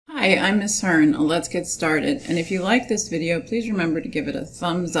Hi, I'm Miss Hearn. Let's get started. And if you like this video, please remember to give it a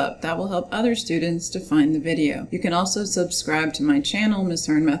thumbs up. That will help other students to find the video. You can also subscribe to my channel, Miss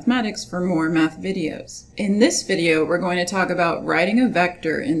Hearn Mathematics, for more math videos. In this video, we're going to talk about writing a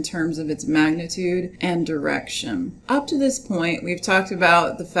vector in terms of its magnitude and direction. Up to this point, we've talked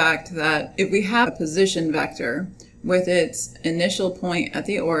about the fact that if we have a position vector with its initial point at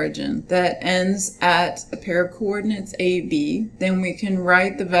the origin that ends at a pair of coordinates AB, then we can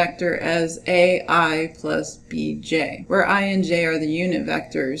write the vector as AI plus BJ, where I and J are the unit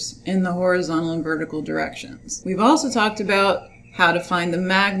vectors in the horizontal and vertical directions. We've also talked about how to find the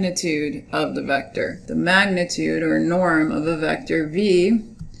magnitude of the vector. The magnitude or norm of a vector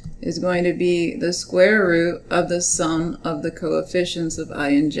V is going to be the square root of the sum of the coefficients of I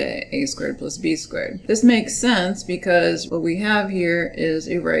and j, a squared plus b squared. This makes sense because what we have here is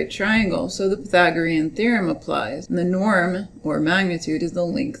a right triangle, so the Pythagorean theorem applies. And the norm or magnitude is the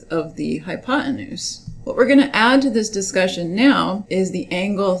length of the hypotenuse. What we're going to add to this discussion now is the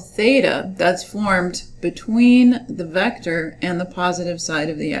angle theta that's formed between the vector and the positive side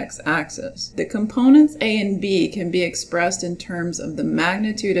of the x-axis. The components a and b can be expressed in terms of the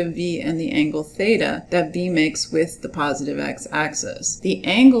magnitude of v and the angle theta that v makes with the positive x-axis. The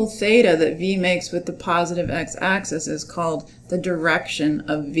angle theta that v makes with the positive x-axis is called the direction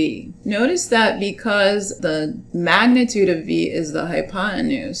of v. Notice that because the magnitude of v is the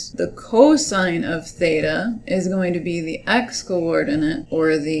hypotenuse, the cosine of theta is going to be the x-coordinate,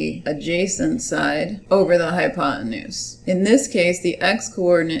 or the adjacent side, over the hypotenuse. In this case, the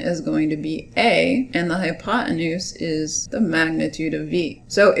x-coordinate is going to be a, and the hypotenuse is the magnitude of v.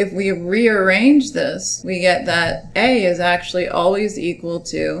 So if we rearrange this, we get that a is actually always equal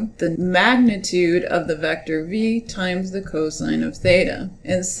to the magnitude of the vector v times the cosine of theta.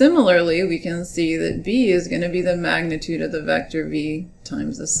 And similarly, we can see that b is going to be the magnitude of the vector v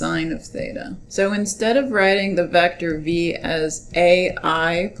times the sine of theta. So instead of writing the vector v as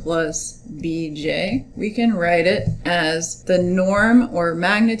ai plus bj, we can write it as the norm or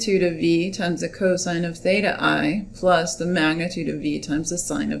magnitude of v times the cosine of theta I plus the magnitude of v times the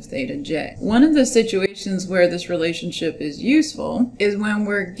sine of theta j. One of the situations where this relationship is useful is when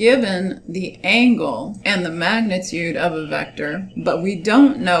we're given the angle and the magnitude of a vector, but we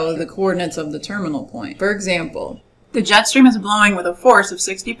don't know the coordinates of the terminal point. For example, the jet stream is blowing with a force of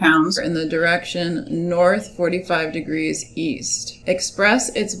 60 pounds in the direction north 45 degrees east.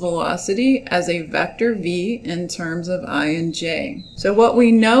 Express its velocity as a vector v in terms of I and j. So what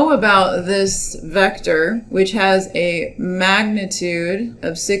we know about this vector, which has a magnitude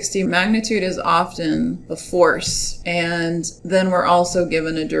of 60, magnitude is often a force, and then we're also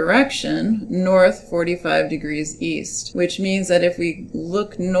given a direction, north 45 degrees east, which means that if we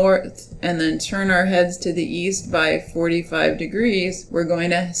look north and then turn our heads to the east by 45 degrees, we're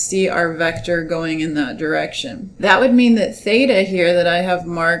going to see our vector going in that direction. That would mean that theta here that I have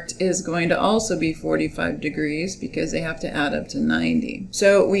marked is going to also be 45 degrees because they have to add up to 90.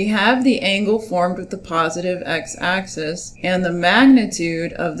 So we have the angle formed with the positive x-axis, and the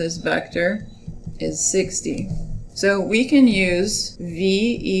magnitude of this vector is 60. So we can use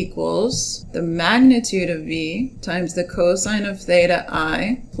v equals the magnitude of v times the cosine of theta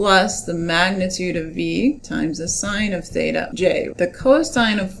I plus the magnitude of v times the sine of theta j. The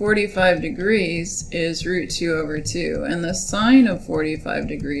cosine of 45 degrees is root 2 over 2, and the sine of 45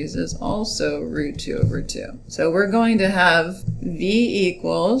 degrees is also root 2 over 2. So we're going to have v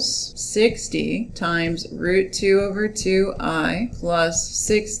equals 60 times root 2 over 2i plus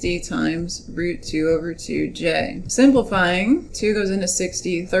 60 times root 2 over 2j. Simplifying, 2 goes into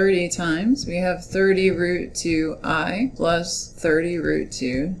 60 30 times. We have 30 root 2i plus 30 root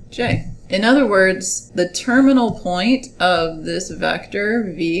 2j. In other words, the terminal point of this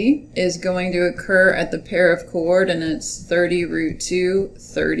vector v is going to occur at the pair of coordinates 30 root 2,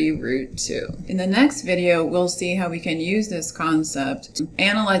 30 root 2. In the next video, we'll see how we can use this concept to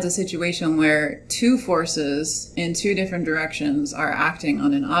analyze a situation where two forces in two different directions are acting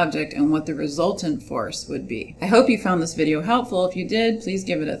on an object and what the resultant force would be. I hope you found this video helpful. If you did, please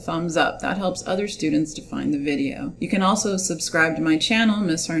give it a thumbs up. That helps other students to find the video. You can also subscribe to my channel,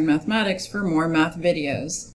 Miss Hearn Mathematics, for more math videos.